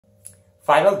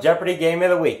Final Jeopardy game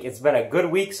of the week. It's been a good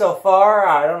week so far.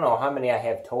 I don't know how many I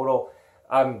have total.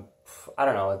 I don't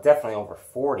know, definitely over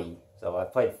 40. So I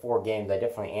played 4 games. I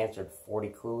definitely answered 40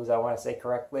 clues, I want to say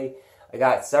correctly. I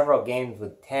got several games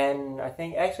with 10, I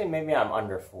think. Actually, maybe I'm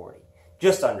under 40.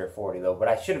 Just under 40, though. But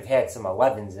I should have had some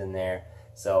 11s in there.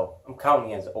 So I'm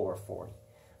counting as over 40.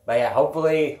 But yeah,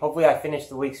 hopefully I finish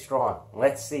the week strong.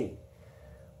 Let's see.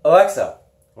 Alexa,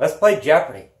 let's play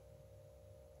Jeopardy.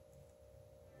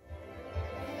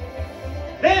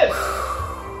 This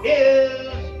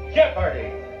is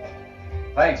Jeopardy!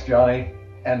 Thanks, Johnny,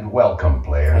 and welcome,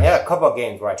 players. I had a couple of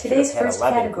games where I should have Today's had first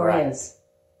 11 category correct. is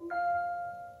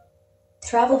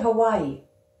Travel Hawaii.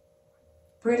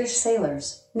 British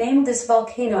sailors named this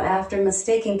volcano after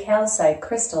mistaking calcite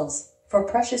crystals for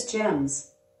precious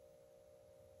gems.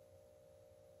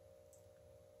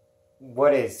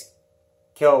 What is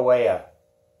Kilauea?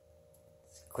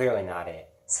 It's clearly not it.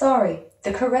 Sorry,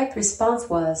 the correct response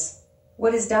was,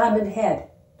 what is Diamond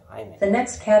Head? Diamond. The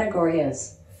next category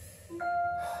is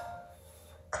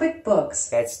QuickBooks.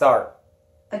 Bad start.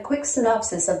 A quick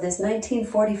synopsis of this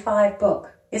 1945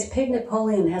 book is Pig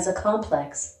Napoleon has a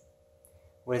complex.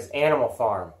 What is Animal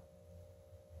Farm?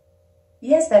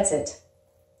 Yes, that's it.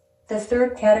 The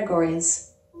third category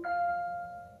is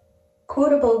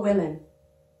Quotable Women.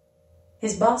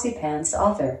 His Bossy Pants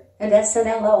author and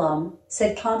SNL alum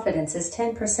said confidence is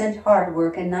 10% hard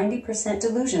work and 90%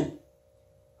 delusion.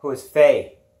 Who is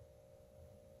Faye?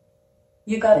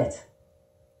 You got it.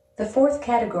 The fourth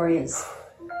category is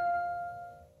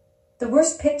the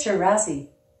Worst Picture Razzie.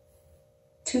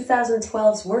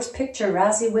 2012's Worst Picture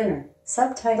Razzie winner,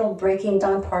 subtitled Breaking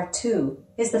Dawn Part 2,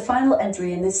 is the final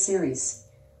entry in this series.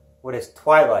 What is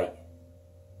Twilight?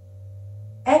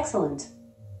 Excellent.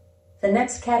 The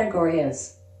next category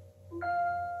is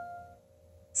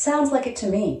Sounds Like It to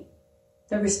Me.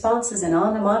 The response is an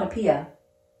onomatopoeia.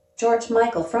 George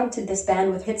Michael fronted this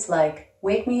band with hits like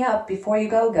Wake Me Up Before You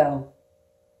Go Go.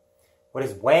 What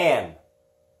is Wham?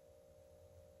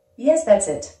 Yes, that's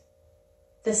it.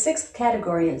 The sixth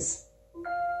category is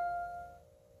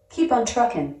Keep on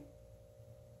Truckin'.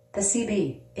 The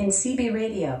CB in CB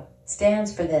radio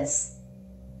stands for this.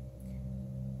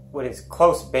 What is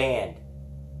Close Band?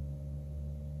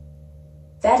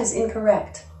 That is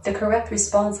incorrect. The correct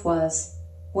response was,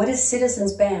 what is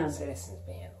Citizens Band? Citizens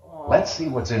Band. Oh. Let's see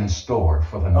what's in store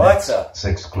for the Alexa. next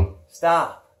 6 clues.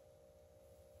 Stop.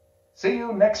 See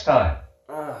you next time.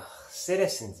 Ugh,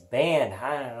 Citizens Band.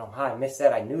 I don't know how I missed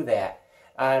that. I knew that.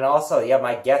 And also, yeah,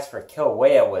 my guess for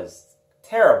Kilauea was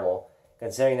terrible,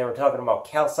 considering they were talking about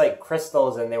calcite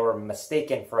crystals and they were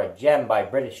mistaken for a gem by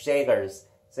British sailors.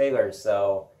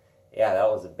 So, yeah, that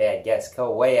was a bad guess.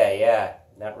 Kilauea, yeah,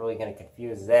 not really going to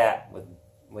confuse that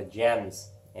with gems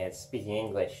and speaking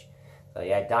English. So,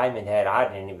 yeah, Diamond Head,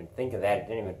 I didn't even think of that. It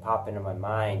didn't even pop into my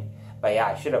mind. But, yeah,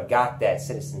 I should have got that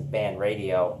Citizens Band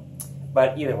radio.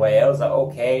 But either way, it was an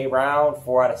okay round,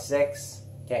 4 out of 6.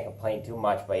 Can't complain too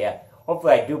much, but yeah,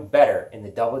 hopefully I do better in the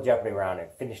Double Jeopardy round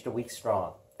and finish the week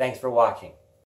strong. Thanks for watching.